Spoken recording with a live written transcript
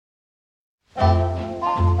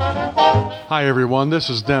Hi everyone, this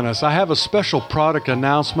is Dennis. I have a special product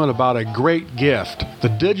announcement about a great gift, the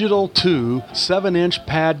Digital 2 7-inch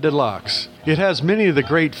Pad Deluxe. It has many of the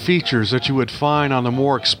great features that you would find on the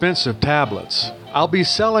more expensive tablets. I'll be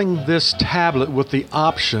selling this tablet with the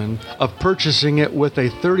option of purchasing it with a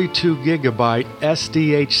 32 gigabyte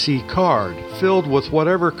SDHC card filled with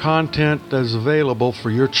whatever content is available for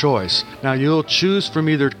your choice. Now you'll choose from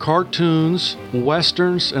either cartoons,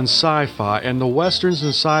 westerns, and sci-fi, and the westerns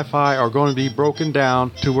and sci-fi are going to be broken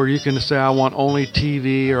down to where you can say I want only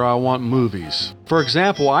TV or I want movies. For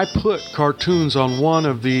example, I put cartoons on one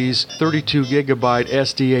of these 32 gigabyte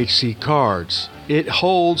SDHC cards. It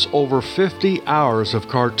holds over 50 hours of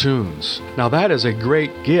cartoons. Now that is a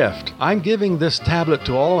great gift. I'm giving this tablet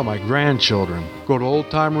to all of my grandchildren. Go to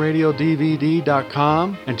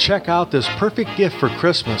oldtimeradiodvd.com and check out this perfect gift for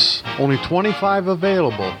Christmas. Only 25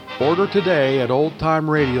 available. Order today at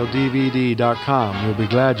oldtimeradiodvd.com. You'll be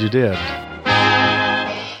glad you did.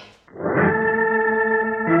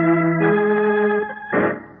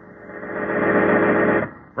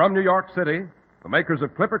 From New York City, the makers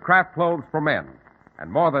of Clipper Craft Clothes for Men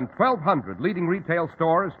and more than 1,200 leading retail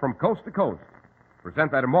stores from coast to coast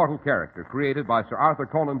present that immortal character created by Sir Arthur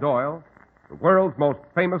Conan Doyle, the world's most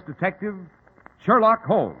famous detective, Sherlock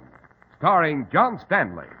Holmes, starring John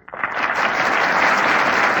Stanley.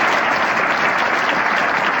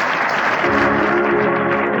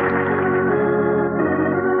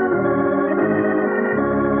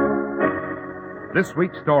 This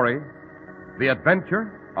week's story, The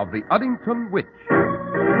Adventure of the Uddington Witch.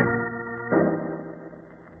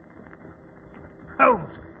 Holmes,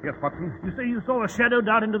 Yes, Watson? you say you saw a shadow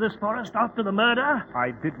down into this forest after the murder?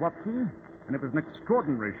 I did, Watson, and it was an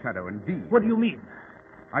extraordinary shadow indeed. What do you mean?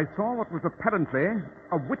 I saw what was apparently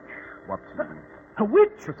a witch, Watson. A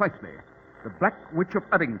witch? Precisely. The Black Witch of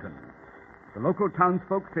Uddington. The local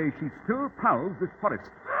townsfolk say she still prowls this forest.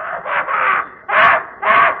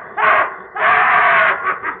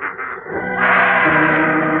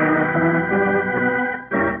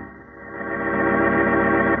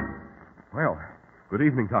 Well, good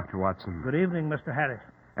evening, Dr. Watson. Good evening, Mr. Harris.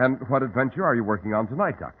 And what adventure are you working on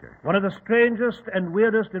tonight, Doctor? One of the strangest and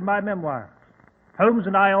weirdest in my memoirs. Holmes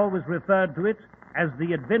and I always referred to it as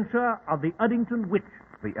the adventure of the Uddington Witch.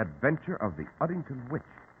 The Adventure of the Uddington Witch.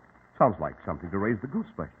 Sounds like something to raise the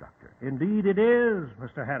gooseflesh, Doctor. Indeed it is,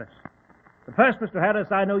 Mr. Harris. But first, Mr. Harris,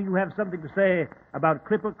 I know you have something to say about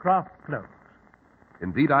Clipper Craft clothes.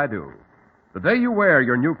 Indeed I do. The day you wear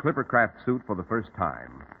your new Clippercraft suit for the first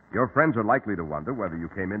time, your friends are likely to wonder whether you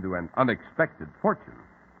came into an unexpected fortune.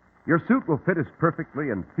 Your suit will fit as perfectly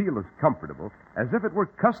and feel as comfortable as if it were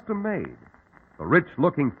custom made. The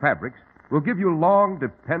rich-looking fabrics will give you long,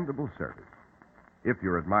 dependable service. If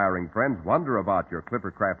your admiring friends wonder about your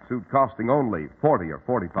Clippercraft suit costing only $40 or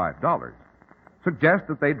 $45, suggest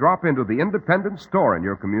that they drop into the independent store in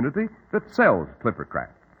your community that sells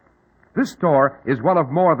Clippercraft. This store is one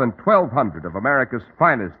of more than 1,200 of America's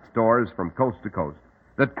finest stores from coast to coast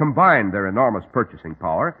that combine their enormous purchasing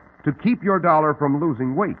power to keep your dollar from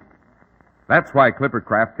losing weight. That's why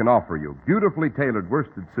Clippercraft can offer you beautifully tailored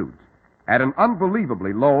worsted suits at an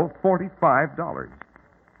unbelievably low $45.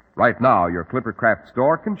 Right now, your Clippercraft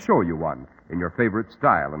store can show you one in your favorite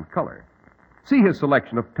style and color. See his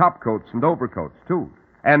selection of topcoats and overcoats, too,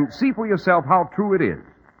 and see for yourself how true it is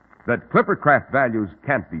that Clippercraft values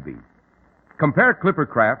can't be beat. Compare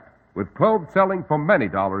Clippercraft with clothes selling for many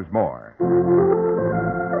dollars more.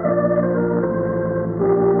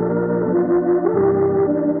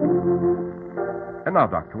 And now,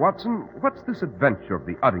 Dr. Watson, what's this adventure of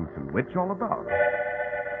the Uddington Witch all about?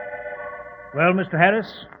 Well, Mr. Harris,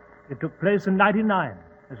 it took place in '99,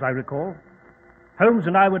 as I recall. Holmes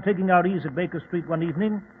and I were taking our ease at Baker Street one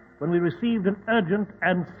evening when we received an urgent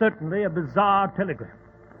and certainly a bizarre telegram.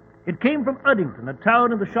 It came from Uddington, a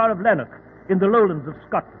town in the Shire of Lanark, in the lowlands of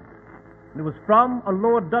Scotland. And it was from a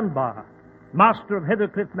Lord Dunbar, master of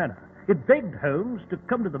Heathercliff Manor. It begged Holmes to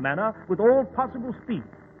come to the manor with all possible speed,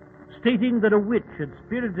 stating that a witch had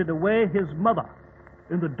spirited away his mother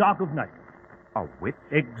in the dark of night. A witch?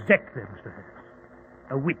 Exactly, Mr.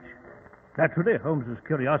 Harris. A witch. Naturally, Holmes's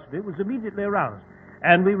curiosity was immediately aroused,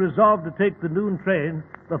 and we resolved to take the noon train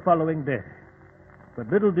the following day. But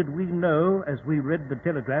little did we know, as we read the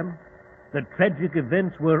telegram, that tragic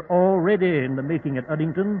events were already in the making at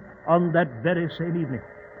Uddington on that very same evening.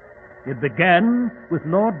 It began with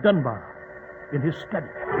Lord Dunbar in his study.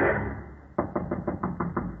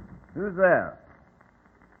 Who's there?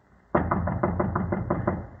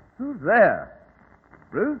 Who's there?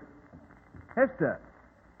 Bruce? Hester?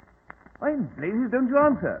 Why in blazes don't you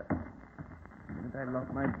answer? The minute I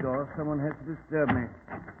lock my door, someone has to disturb me.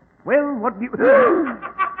 Well, what do you...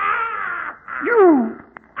 You!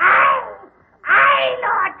 I,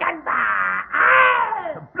 Lord Dunbar,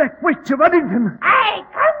 I! The Black Witch of Uddington! I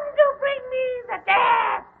come to bring me the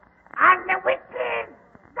death on the witch's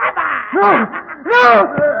Dunbar! No! No!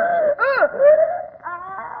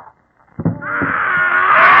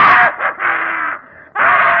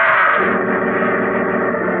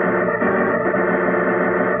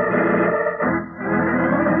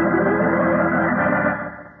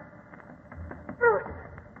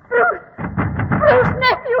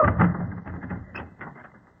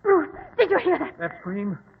 That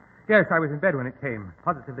scream? Yes, I was in bed when it came.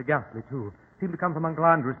 Positively ghastly, too. Seemed to come from Uncle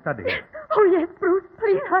Andrew's study. Oh, yes, Bruce.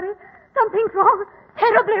 Please hurry. Something's wrong.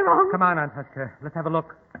 Terribly wrong. Come on, Aunt Hester. Let's have a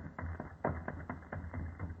look.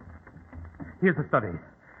 Here's the study.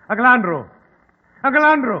 Uncle Andrew! Uncle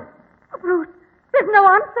Andrew! Oh, Bruce, there's no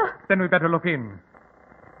answer. Then we better look in.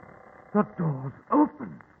 The door's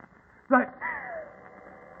open. That...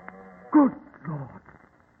 Good Lord.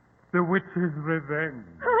 The witch's revenge.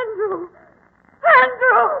 Andrew!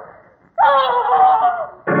 Andrew!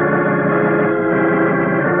 Oh!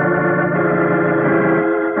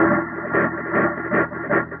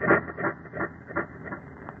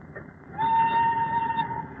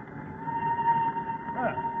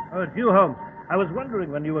 Oh, it's you, Holmes. I was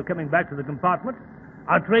wondering when you were coming back to the compartment.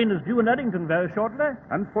 Our train is due in Uddington very shortly.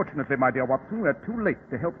 Unfortunately, my dear Watson, we're too late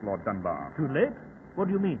to help Lord Dunbar. Too late? What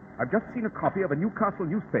do you mean? I've just seen a copy of a Newcastle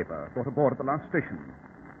newspaper brought aboard at the last station.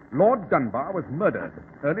 Lord Dunbar was murdered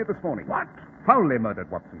early this morning. What? Foully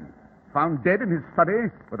murdered, Watson. Found dead in his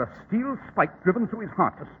study with a steel spike driven through his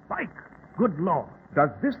heart. A spike? Good Lord. Does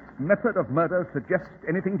this method of murder suggest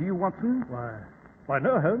anything to you, Watson? Why,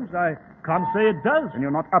 no, Holmes. I can't say it does. And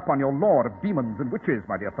you're not up on your lore of demons and witches,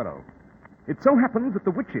 my dear fellow. It so happens that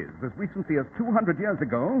the witches, as recently as 200 years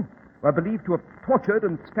ago, were believed to have tortured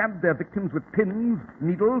and stabbed their victims with pins,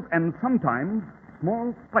 needles, and sometimes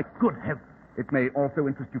small spikes. Good heavens. It may also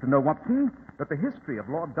interest you to know, Watson, that the history of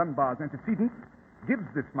Lord Dunbar's antecedents gives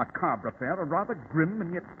this macabre affair a rather grim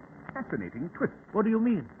and yet fascinating twist. What do you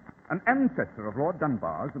mean? An ancestor of Lord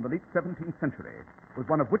Dunbar's in the late 17th century was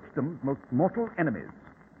one of witchdom's most mortal enemies.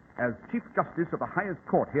 As Chief Justice of the highest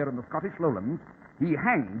court here in the Scottish Lowlands, he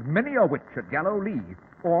hanged many a witch at Gallow Lee,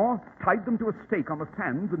 or tied them to a stake on the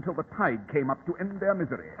sands until the tide came up to end their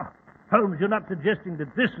misery. Holmes, you're not suggesting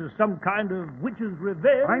that this is some kind of witch's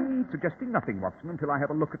revenge? I'm suggesting nothing, Watson, until I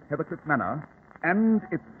have a look at Heathercliff Manor and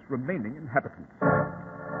its remaining inhabitants.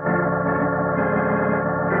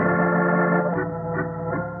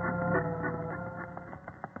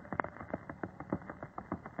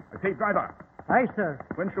 Hey, driver. Aye, sir.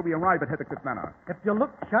 When shall we arrive at Heathercliff Manor? If you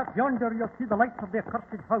look sharp yonder, you'll see the lights of the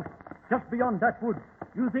accursed house, just beyond that wood.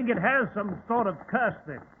 You think it has some sort of curse,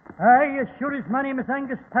 then? Aye, as sure as my name is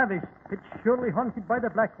Angus Tavish. It's surely haunted by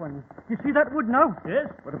the Black Ones. You see that wood now?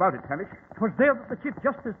 Yes? What about it, Tavish? 'Twas there that the Chief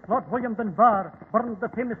Justice, Lord William Dunbar, burned the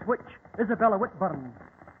famous witch, Isabella Whitburn.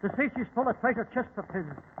 They say she stole a treasure chest of his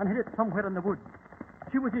and hid it somewhere in the wood.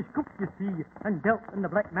 She was his cook, you see, and dealt in the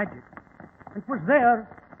black magic. And 'twas there,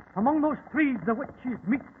 among those trees, the witches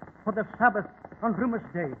meet for the Sabbath on Rumours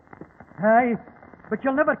Day. Aye, but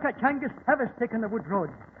you'll never catch Angus Tavish taking the wood road,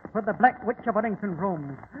 where the Black Witch of Uddington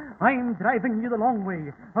roams. I'm driving you the long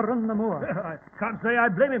way, around the moor. I can't say I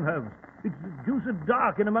blame him, Holmes. It's deuced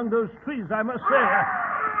dark in among those trees, I must say.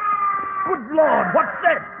 Good Lord, what's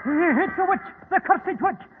that? It's a witch, the cursed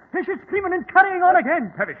witch. She's screaming and carrying on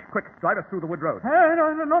again. Tavish, quick, drive us through the wood road.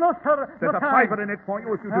 No, sir. There's Look, a fiver in it for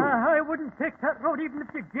you if you do. I wouldn't take that road even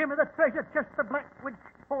if you gave me the treasure chest the Black Witch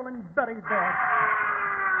stole and buried there.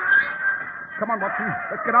 Come on, Watson.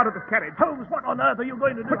 Let's get out of this carriage. Holmes, what on earth are you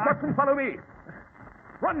going to do? Quick, Watson, follow me.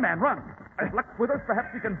 Run, man, run. As luck's with us,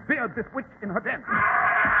 perhaps we can beard this witch in her den.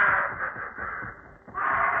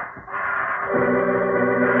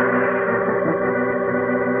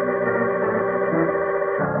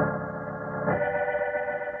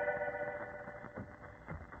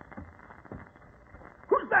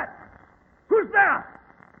 Who's that? Who's there?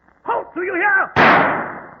 Halt, do you hear?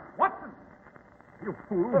 Watson! You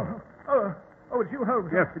fool. Oh, it's you,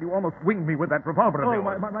 Holmes. Yes, and you almost winged me with that revolver of Oh,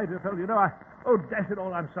 yours. my dear fellow, you know, dash it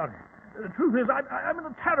all, I'm sorry. The truth is, I'm in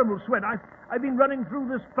a terrible sweat. I've been running through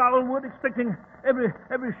this foul wood, expecting every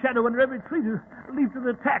shadow under every tree to leap to the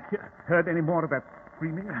attack. Heard any more of that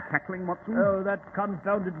screaming and cackling, Watson? Oh, that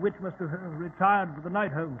confounded witch must have retired for the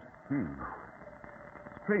night, Holmes.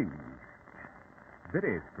 Strange.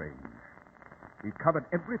 Very strange. We've covered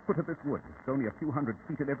every foot of this wood. It's only a few hundred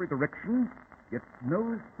feet in every direction, yet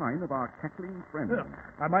no sign of our cackling friend. Well,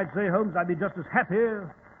 I might say, Holmes, I'd be just as happy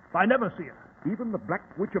if I never see her. Even the Black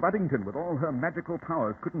Witch of Uddington, with all her magical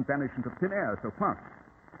powers, couldn't vanish into thin air so fast.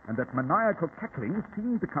 And that maniacal cackling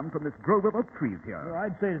seemed to come from this grove of oak trees here. Well,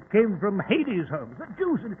 I'd say it came from Hades, Holmes. The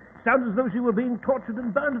deuce, it sounds as though she were being tortured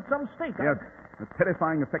and burned at some stake. Yes, a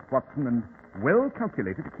terrifying effect, Watson, and well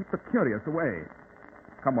calculated to keep the curious away.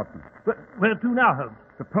 Come, Watson. But where to now, Holmes?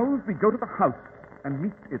 Suppose we go to the house and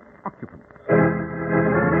meet its occupants.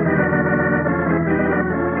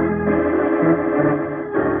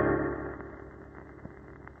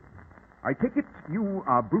 I take it you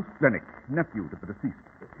are Bruce Lennox, nephew to the deceased.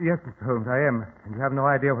 Yes, Mr. Holmes, I am. And you have no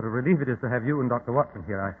idea what a relief it is to have you and Dr. Watson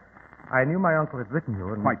here. I knew my uncle had written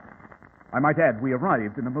you, and... Quite. I might add, we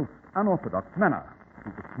arrived in a most unorthodox manner.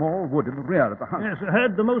 Through the small wood in the rear of the house. Yes, I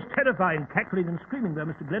heard the most terrifying cackling and screaming there,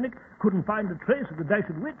 Mr. Glennick. Couldn't find a trace of the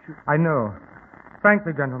dashed witch. I know.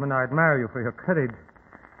 Frankly, gentlemen, I admire you for your courage.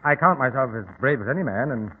 I count myself as brave as any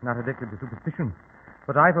man and not addicted to superstition.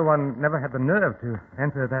 But I, for one, never had the nerve to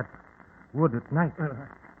enter that wood at night. Well, I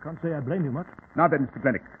can't say I blame you much. Now then, Mr.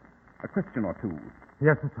 Glennick, a question or two.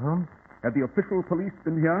 Yes, Mr. Holmes? Have the official police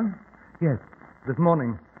been here? Yes, this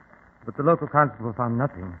morning. But the local constable found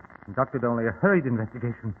nothing. Conducted only a hurried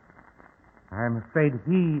investigation. I am afraid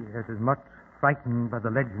he is as much frightened by the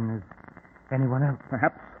legend as anyone else.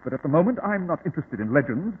 Perhaps, but at the moment I'm not interested in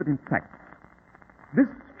legends, but in facts. This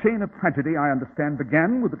chain of tragedy, I understand,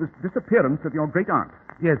 began with the disappearance of your great aunt.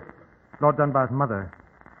 Yes, Lord Dunbar's mother.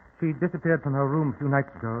 She disappeared from her room a few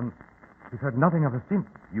nights ago, and we've heard nothing of her since.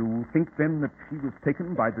 You think, then, that she was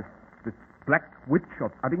taken by this Black Witch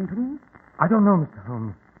of Uddington? I don't know, Mr.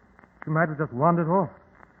 Holmes. She might have just wandered off.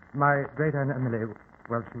 My great aunt Emily,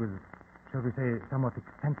 well, she was, shall we say, somewhat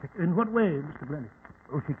eccentric. In what way, Mr. Glennick?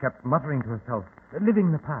 Oh, she kept muttering to herself, living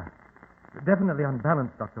in the past. Definitely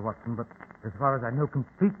unbalanced, Dr. Watson, but as far as I know,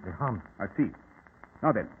 completely harmless. I see.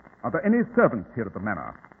 Now then, are there any servants here at the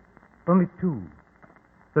manor? Only two.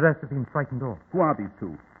 The rest have been frightened off. Who are these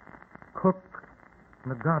two? Cook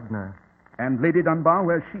and the gardener. And Lady Dunbar,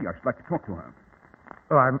 where's she? I should like to talk to her.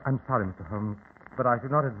 Oh, I'm sorry, Mr. Holmes, but I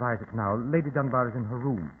should not advise it now. Lady Dunbar is in her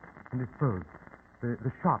room, indisposed.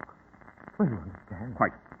 The shock. Well, you understand.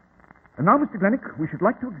 Quite. And now, Mr. Glennick, we should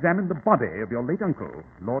like to examine the body of your late uncle,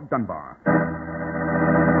 Lord Dunbar.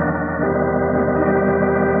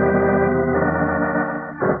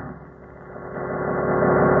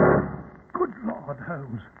 Good Lord,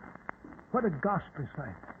 Holmes. What a ghastly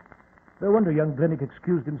sight. No wonder young Glennick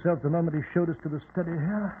excused himself the moment he showed us to the study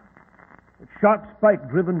here. A sharp spike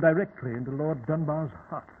driven directly into Lord Dunbar's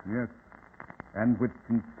heart. Yes. And with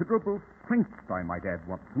considerable strength, I might add,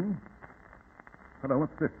 Watson. Hello,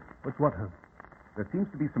 what's this? What's what, Holmes? There seems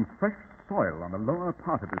to be some fresh soil on the lower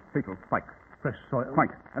part of this fatal spike. Fresh soil?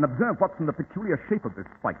 Quite. And observe, Watson, the peculiar shape of this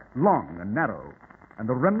spike. Long and narrow. And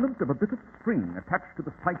the remnant of a bit of string attached to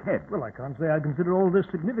the spike head. Well, I can't say I consider all this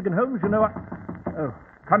significant, Holmes. You know, Oh,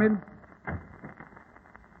 come in.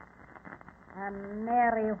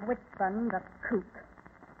 Mary Whitburn, the cook.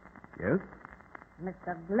 Yes?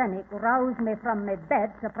 Mr. Glennick roused me from my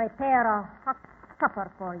bed to prepare a hot supper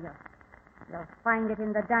for you. You'll find it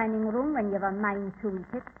in the dining room when you've a mind to eat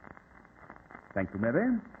it. Thank you,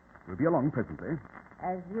 Mary. We'll be along presently.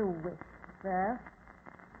 As you wish, sir.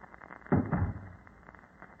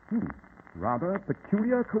 Rather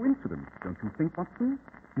peculiar coincidence, don't you think, Watson?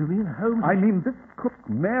 You mean Holmes? I mean, this cook,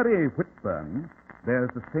 Mary Whitburn, bears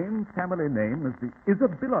the same family name as the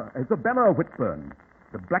Isabella Whitburn,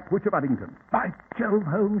 the Black Witch of Uddington. By Jove,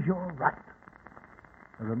 Holmes, you're right.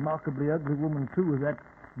 A remarkably ugly woman, too, with that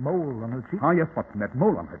mole on her cheek. Ah, yes, Watson, that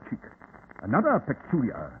mole on her cheek. Another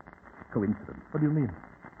peculiar coincidence. What do you mean?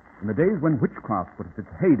 In the days when witchcraft was at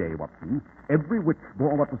its heyday, Watson, every witch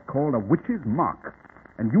bore what was called a witch's mark.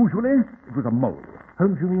 And usually, it was a mole.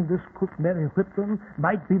 Holmes, you mean this cook, Mary Whitburn,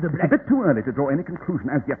 might be the It's a bit too early to draw any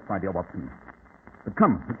conclusion as yet, my dear Watson. But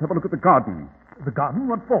come, let's have a look at the garden. The garden?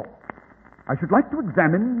 What for? I should like to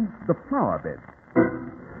examine the flower beds.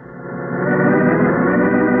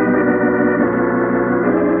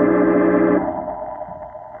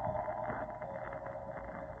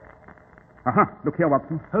 Aha, look here,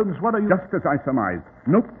 Watson. Holmes, what are you... Just as I surmised.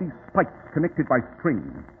 Note these spikes connected by string.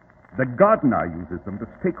 The gardener uses them to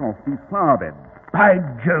stake off these flower beds. By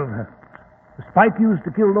Jove. The spike used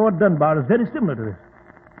to kill Lord Dunbar is very similar to this.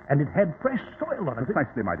 And it had fresh soil on it.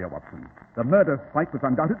 Precisely, my dear Watson. The murder spike was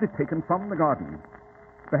undoubtedly taken from the garden.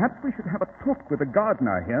 Perhaps we should have a talk with the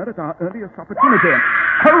gardener here at our earliest opportunity.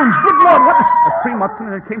 Holmes, good Lord, what? A scream, Watson,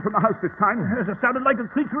 and it came from the house this time. It sounded like a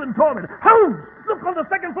creature in torment. Holmes, look on the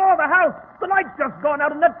second floor of the house. The light's just gone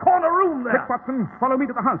out in that corner room there. Quick, Watson, follow me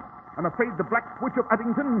to the house. I'm afraid the Black Witch of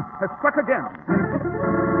Uddington has struck again.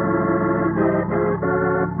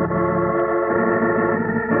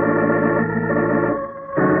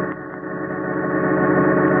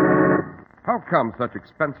 come such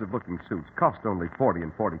expensive-looking suits cost only $40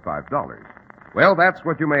 and $45? Well, that's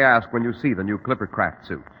what you may ask when you see the new Clippercraft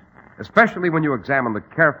suits, especially when you examine the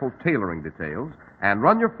careful tailoring details and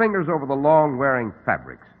run your fingers over the long-wearing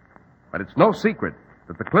fabrics. But it's no secret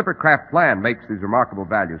that the Clippercraft plan makes these remarkable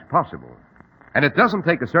values possible. And it doesn't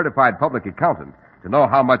take a certified public accountant to know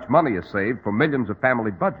how much money is saved for millions of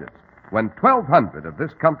family budgets when 1,200 of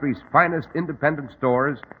this country's finest independent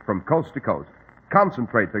stores from coast to coast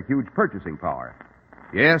concentrate their huge purchasing power.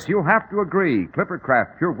 Yes, you'll have to agree,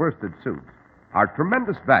 Clippercraft pure worsted suits are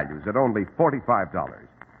tremendous values at only $45.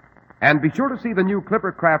 And be sure to see the new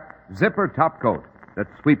Clippercraft zipper top coat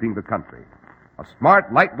that's sweeping the country. A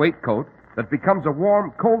smart, lightweight coat that becomes a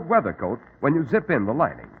warm, cold weather coat when you zip in the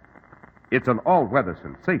lining. It's an all-weather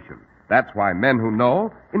sensation. That's why men who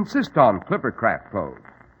know insist on Clippercraft clothes.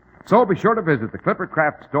 So be sure to visit the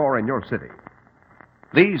Clippercraft store in your city.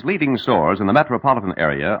 These leading stores in the metropolitan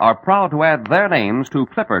area are proud to add their names to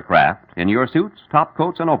Clippercraft in your suits, top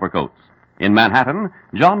coats, and overcoats. In Manhattan,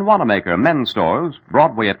 John Wanamaker Men's Stores,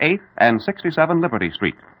 Broadway at 8th and 67 Liberty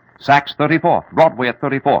Street. Saks 34th, Broadway at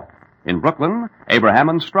 34th. In Brooklyn, Abraham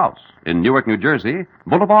and Strauss. In Newark, New Jersey,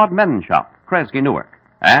 Boulevard Men's Shop, Kresge, Newark.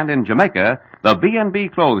 And in Jamaica, the B&B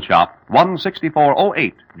Clothes Shop,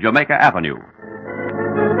 16408 Jamaica Avenue.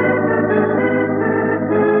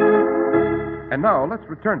 And now, let's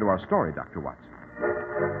return to our story, Dr. Watson.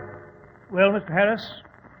 Well, Mr. Harris,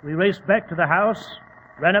 we raced back to the house,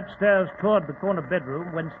 ran upstairs toward the corner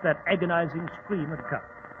bedroom whence that agonizing scream had come.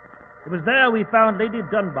 It was there we found Lady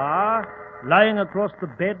Dunbar lying across the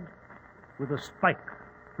bed with a spike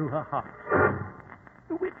through her heart.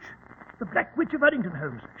 The witch! The Black Witch of Uddington,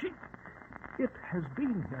 Holmes. It has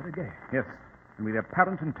been here again. Yes, and with the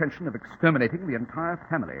apparent intention of exterminating the entire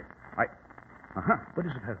family. What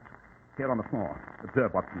is it, Holmes? Here on the floor.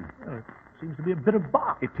 Observe, Watson. Oh, it seems to be a bit of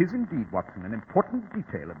bark. It is indeed, Watson, an important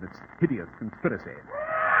detail of this hideous conspiracy.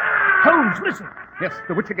 Holmes, listen! Yes,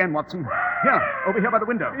 the witch again, Watson. Here, over here by the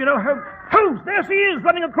window. You know, Holmes, there she is,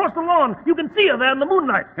 running across the lawn. You can see her there in the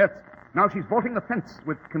moonlight. Yes, now she's vaulting the fence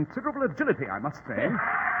with considerable agility, I must say.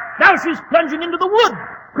 Now she's plunging into the wood.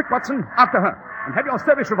 Quick, Watson, after her. And have your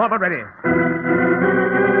service revolver ready.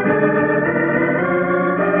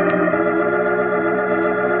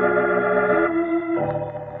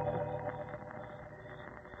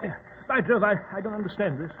 By Jove, I don't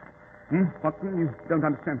understand this. Watson, you don't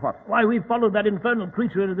understand what? Why, we followed that infernal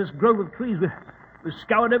creature into this grove of trees. We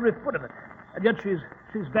scoured every foot of it. And yet she's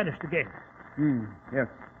vanished again. Yes.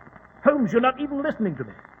 Holmes, you're not even listening to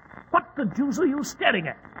me. What the deuce are you staring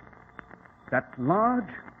at? That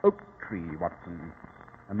large oak tree, Watson.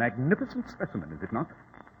 A magnificent specimen, is it not?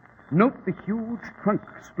 Note the huge trunk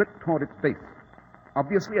split toward its base.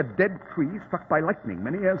 Obviously a dead tree struck by lightning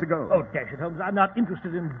many years ago. Oh, dash it, Holmes. I'm not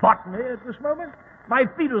interested in botany at this moment. My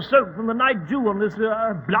feet are soaked from the night dew on this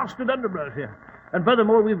blasted underbrush here. And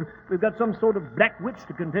furthermore, we've got some sort of black witch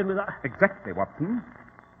to contend with. Exactly, Watson.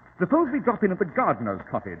 Suppose we drop in at the gardener's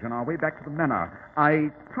cottage on our way back to the manor.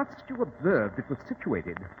 I trust you observed it was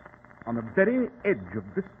situated on the very edge of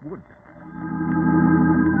this wood.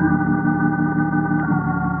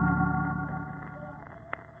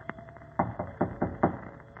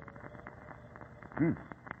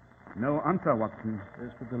 No answer, Watson.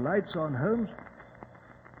 As for the lights on, Holmes,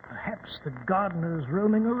 perhaps the gardener's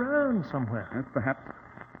roaming around somewhere. Yes, perhaps.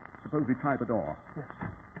 Suppose we try the door. Yes.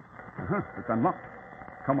 It's unlocked.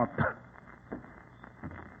 Come, Watson.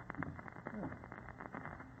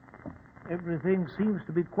 Everything seems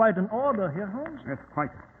to be quite in order here, Holmes. Yes,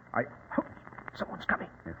 quite. Someone's coming.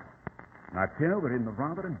 Yes. And I fear we're in the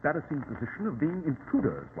rather embarrassing position of being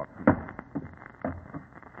intruders, Watson.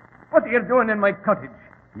 What are you doing in my cottage?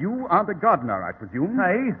 You are the gardener, I presume?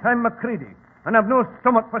 Aye, I'm Macready, and I've no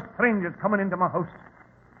stomach for strangers coming into my house.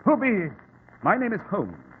 Who be ye? My name is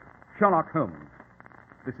Holmes. Sherlock Holmes.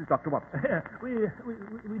 This is Dr. Watson.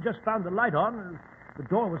 We just found the light on. The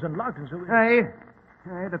door was unlocked, and so we...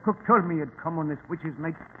 Aye, the cook told me you'd come on this witch's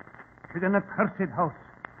night. She's an accursed house,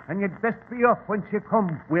 and you'd best be off when she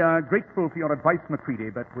comes. We are grateful for your advice, Macready,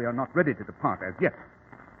 but we are not ready to depart as yet.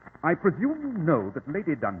 I presume you know that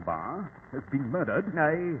Lady Dunbar has been murdered.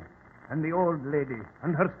 Aye, and the old lady,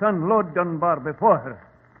 and her son, Lord Dunbar, before her.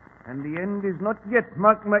 And the end is not yet,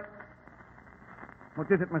 mark my...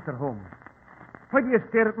 What is it, Mr. Holmes? Why do you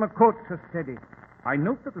stare at my coat so steady? I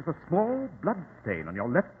note that there's a small blood stain on your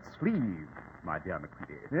left sleeve, my dear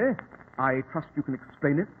Macready. Eh? I trust you can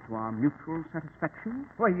explain it to our mutual satisfaction.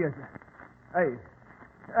 Why, yes.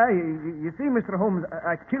 You see, Mr. Holmes,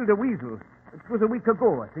 I killed a weasel. It was a week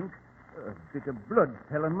ago, I think. A bit of blood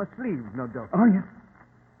fell on my sleeve, no doubt. Oh, yes.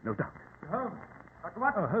 No doubt. Holmes. Dr.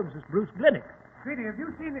 Watson. Oh, Holmes, it's Bruce Glennick. Sweetie, have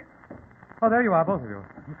you seen it? Oh, there you are, both of you.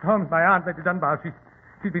 Mr. Holmes, my aunt, Betty Dunbar,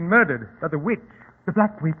 she's been murdered by the witch, the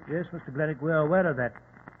Black Witch. Yes, Mr. Glennick, we're aware of that.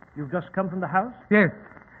 You've just come from the house? Yes.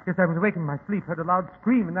 Yes, I was awake in my sleep, heard a loud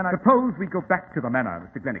scream, and then I... Suppose we go back to the manor,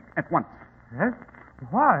 Mr. Glennick, at once. Yes?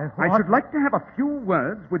 Why? I should like to have a few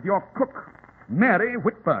words with your cook, Mary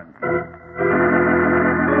Whitburn.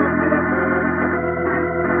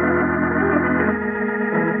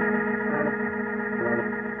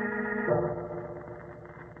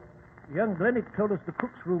 Young Glennick told us the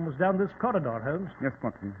cook's room was down this corridor, Holmes. Yes,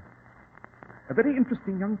 Watson. A very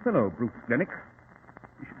interesting young fellow, Bruce Glennick.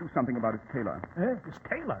 We should do something about his tailor. His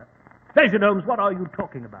tailor? Sergeant Holmes, what are you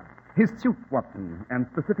talking about? His suit, Watson, and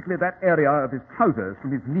specifically that area of his trousers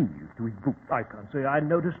from his knees to his boots. I can't say I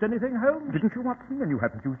noticed anything, Holmes. Didn't you, Watson? Then you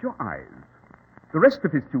haven't used your eyes. The rest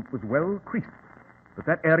of his suit was well creased, but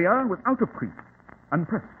that area was out of crease,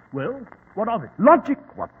 unpressed. Well, what of it? Logic,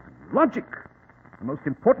 Watson, logic. The most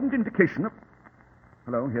important indication of...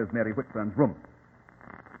 Hello, here's Mary Whitburn's room.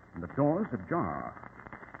 And the door's ajar.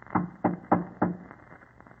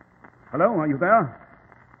 Hello, are you there?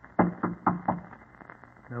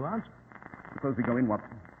 No answer. Suppose we go in,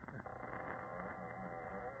 Watson.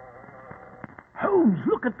 Holmes,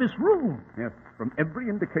 look at this room. Yes, from every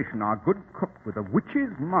indication, our good cook with the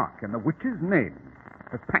witch's mark and the witch's name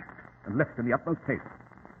has packed and left in the utmost haste.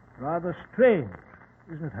 Rather strange,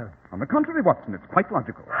 isn't it, Holmes? On the contrary, Watson, it's quite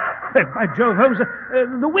logical. By Jove, Holmes,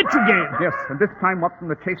 the witch again. Yes, and this time, Watson,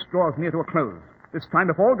 the chase draws near to a close. This time,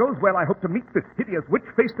 if all goes well, I hope to meet this hideous witch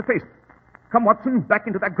face to face. Come, Watson, back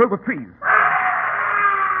into that grove of trees.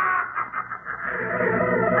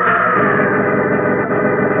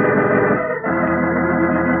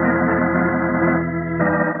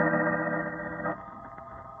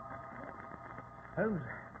 Holmes,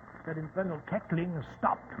 that infernal cackling has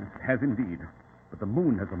stopped. It has indeed. But the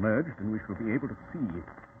moon has emerged, and we shall be able to see.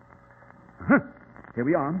 Uh-huh. Here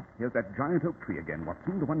we are. Here's that giant oak tree again,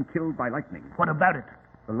 Watson, the one killed by lightning. What about it?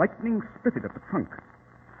 The lightning split it at the trunk.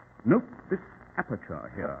 Note this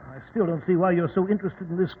aperture here. I still don't see why you're so interested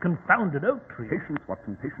in this confounded oak tree. Patience,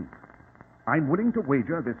 Watson, patience. I'm willing to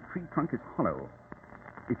wager this tree trunk is hollow.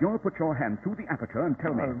 If you'll put your hand through the aperture and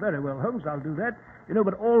tell me... Oh, very well, Holmes, I'll do that. You know,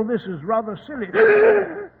 but all this is rather silly.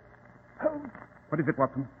 Holmes. What is it,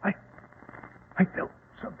 Watson? I felt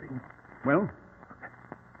something. Well?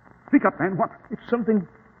 Speak up, man. What? It's something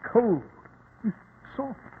cold. It's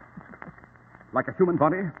soft. Like a human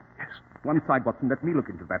body? Yes. One side, Watson. Let me look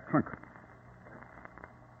into that trunk.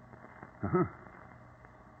 Uh-huh.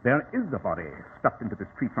 There is a body stuffed into this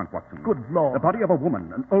tree trunk, Watson. Good Lord. The body of a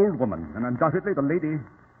woman, an old woman, and undoubtedly the lady,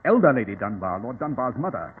 elder Lady Dunbar, Lord Dunbar's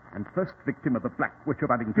mother, and first victim of the Black Witch of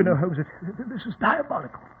Uddington. You know, Holmes, this is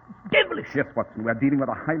diabolical. It's devilish. Yes, Watson, we're dealing with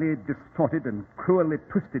a highly distorted and cruelly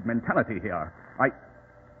twisted mentality here.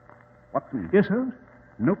 Watson. Yes, Holmes?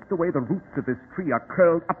 Note the way the roots of this tree are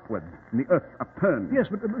curled upwards and the earth upturned. Yes,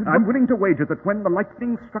 but... I'm willing to wager that when the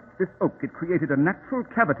lightning struck this oak, it created a natural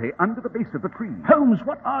cavity under the base of the tree. Holmes,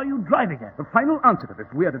 what are you driving at? The final answer to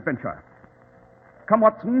this weird adventure. Come,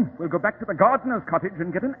 Watson, we'll go back to the gardener's cottage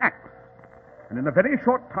and get an axe. And in a very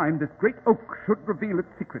short time, this great oak should reveal its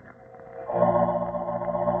secret.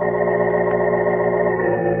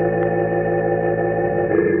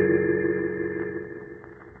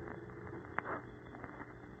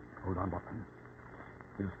 Hold on, Watson.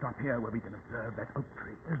 We'll stop here where we can observe that oak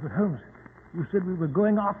tree. Yes, but Holmes, you said we were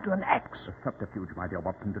going after an axe. A subterfuge, my dear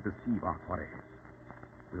Watson, to deceive our quarry.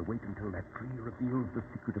 We'll wait until that tree reveals the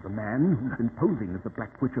secret of the man who's been posing as the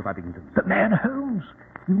Black Witch of Uddington. The man, Holmes?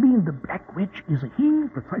 You mean the Black Witch is a he?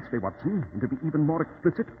 Precisely, Watson. And to be even more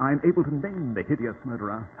explicit, I'm able to name the hideous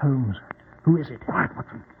murderer. Holmes, who is it? Quiet,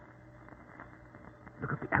 Watson.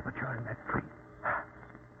 Look at the aperture in that tree.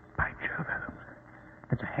 By Jove, Holmes.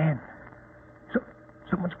 That's a hand.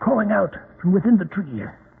 Someone's crawling out from within the tree. You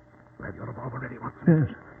have your revolver ready,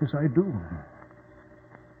 Watson? Yes, I do.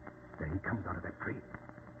 There he comes out of that tree.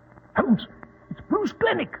 Holmes, it's Bruce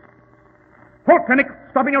Glennick. Halt, Glennick!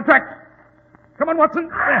 Stop in your tracks! Come on, Watson!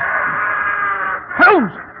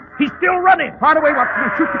 Holmes! He's still running! Far away, Watson,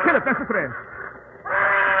 and shoot to kill if necessary.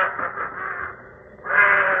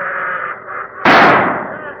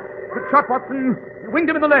 Good shot, Watson. You winged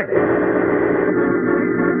him in the leg.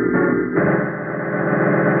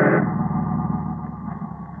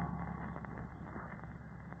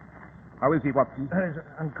 How is he, Watson? He's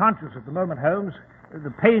unconscious at the moment, Holmes.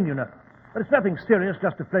 The pain, you know. But it's nothing serious,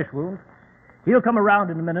 just a flesh wound. He'll come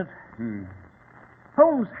around in a minute.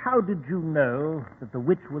 Holmes, how did you know that the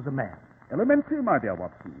witch was a man? Elementary, my dear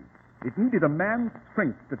Watson. It needed a man's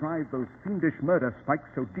strength to drive those fiendish murder spikes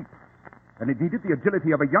so deep. and it needed the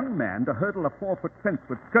agility of a young man to hurdle a 4-foot fence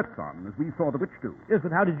with skirts on, as we saw the witch do. Yes,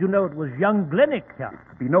 but how did you know it was young Glennick here? It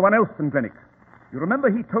could be no one else than Glennick. You remember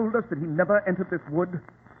he told us that he never entered this wood,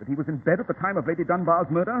 that he was in bed at the time of Lady Dunbar's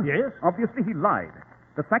murder? Yes. Obviously he lied.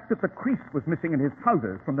 The fact that the crease was missing in his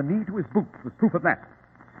trousers from the knee to his boots was proof of that.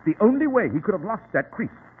 The only way he could have lost that crease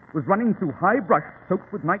was running through high brush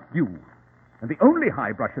soaked with night dew. And the only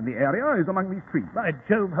high brush in the area is among these trees. By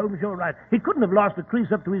Jove, Holmes, you're right. He couldn't have lost a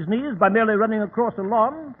crease up to his knees by merely running across a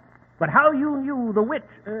lawn. But how you knew the witch,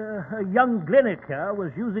 young Glennick here,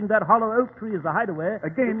 was using that hollow oak tree as a hideaway...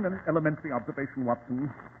 Again, an elementary observation,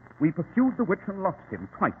 Watson. We pursued the witch and lost him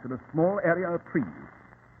twice in a small area of trees.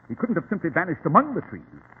 He couldn't have simply vanished among the trees.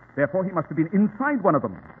 Therefore, he must have been inside one of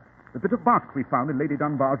them. The bit of bark we found in Lady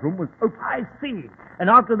Dunbar's room was oak. I see. And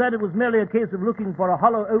after that, it was merely a case of looking for a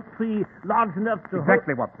hollow oak tree large enough to...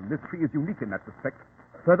 Exactly, Watson. This tree is unique in that respect.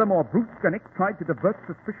 Furthermore, Bruce Glennick tried to divert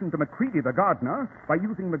suspicion to McCready, the gardener, by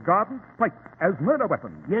using the garden spikes as murder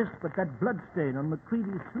weapons. Yes, but that bloodstain on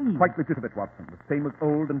McCready's sleeve... Quite legitimate, Watson. The stain was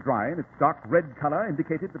old and dry, and its dark red color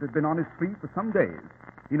indicated that it had been on his sleeve for some days.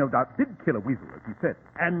 He no doubt did kill a weasel, as he said.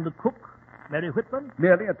 And the cook, Mary Whitman?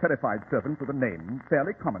 Merely a terrified servant with a name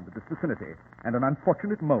fairly common to this vicinity, and an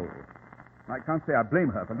unfortunate mole. I can't say I blame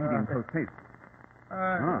her for leaving in post haste.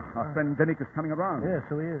 Our friend Glennick is coming around. Yes,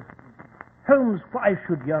 so he is. Holmes, why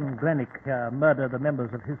should young Glennick murder the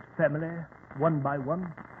members of his family, one by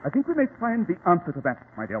one? I think we may find the answer to that,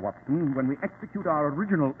 my dear Watson, when we execute our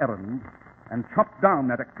original errand and chop down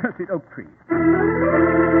that accursed oak tree.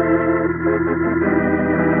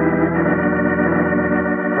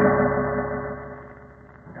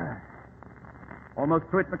 Almost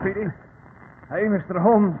through it, McCready? Hey, Mr.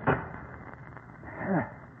 Holmes.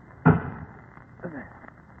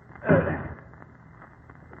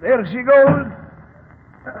 There she goes.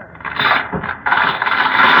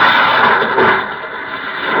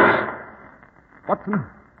 Watson,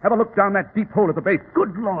 have a look down that deep hole at the base.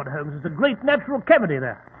 Good Lord, Holmes, there's a great natural cavity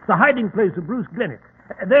there. It's the hiding place of Bruce Glennick.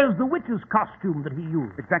 There's the witch's costume that he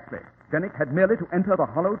used. Exactly. Glennick had merely to enter the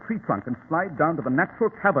hollow tree trunk and slide down to the natural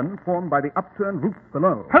cavern formed by the upturned roots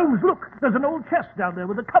below. Holmes, look! There's an old chest down there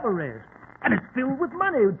with a cover raised. And it's filled with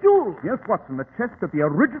money, jewels. Yes, Watson, the chest of the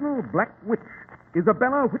original Black Witch,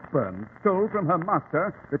 Isabella Whitburn, stole from her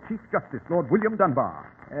master, the Chief Justice, Lord William Dunbar.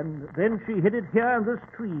 And then she hid it here in this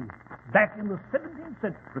tree, back in the 17th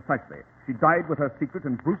century. Precisely. She died with her secret,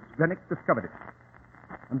 and Bruce Glennick discovered it.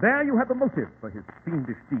 And there you have the motive for his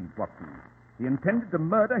fiendish deeds, Watson. He intended to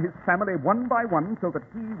murder his family one by one so that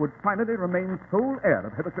he would finally remain sole heir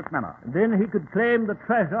of Heathership Manor. And then he could claim the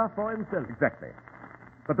treasure for himself. Exactly.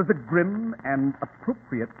 But there's a grim and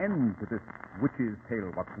appropriate end to this witch's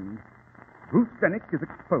tale, Watson. Bruce Glennick is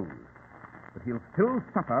exposed, but he'll still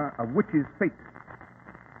suffer a witch's fate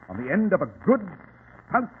on the end of a good,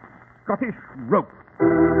 stout Scottish rope.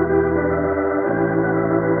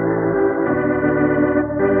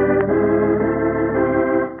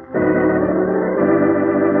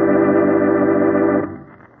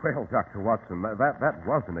 Well, Dr. Watson, that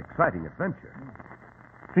was an exciting adventure.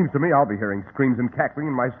 Seems to me I'll be hearing screams and cackling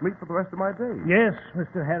in my sleep for the rest of my days. Yes,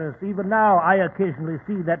 Mr. Harris. Even now, I occasionally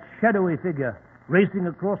see that shadowy figure racing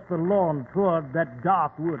across the lawn toward that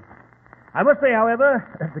dark wood. I must say, however,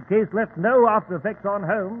 that the case left no after effects on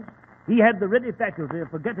Holmes. He had the ready faculty of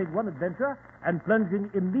forgetting one adventure and plunging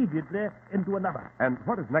immediately into another. And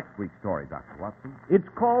what is next week's story, Dr. Watson? It's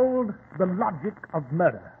called The Logic of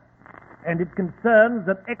Murder, and it concerns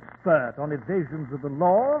an expert on evasions of the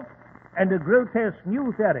law and a grotesque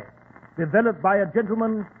new theory developed by a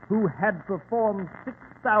gentleman who had performed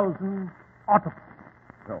 6,000 autopsies.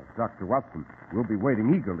 So, Dr. Watson, we'll be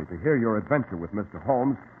waiting eagerly to hear your adventure with Mr.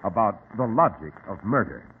 Holmes about the logic of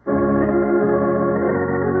murder.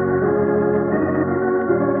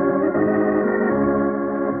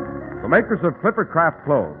 The makers of Clippercraft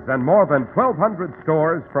clothes and more than 1,200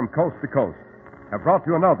 stores from coast to coast have brought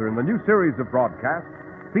you another in the new series of broadcasts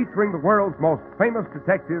featuring the world's most famous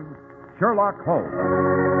detective, Sherlock Holmes.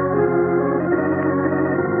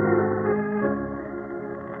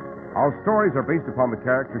 Our stories are based upon the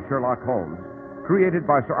character Sherlock Holmes, created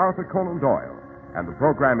by Sir Arthur Conan Doyle, and the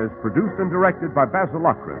program is produced and directed by Basil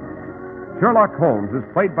Lockridge. Sherlock Holmes is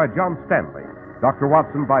played by John Stanley, Dr.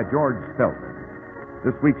 Watson by George Selden.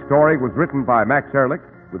 This week's story was written by Max Ehrlich,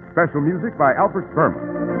 with special music by Albert Berman.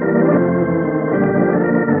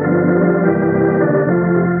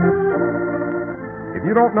 If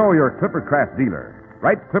you don't know your Clippercraft dealer,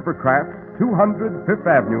 write Clippercraft, 200 Fifth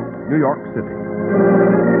Avenue, New York City.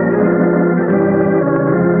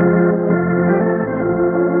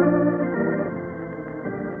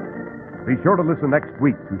 Be sure to listen next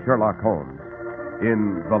week to Sherlock Holmes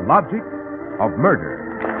in The Logic of Murder.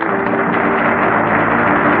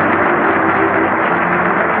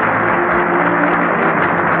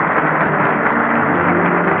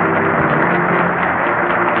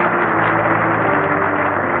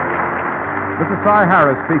 This is Cy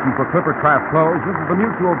Harris speaking for Clipper Craft Clothes. This is the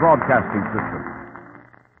Mutual Broadcasting System.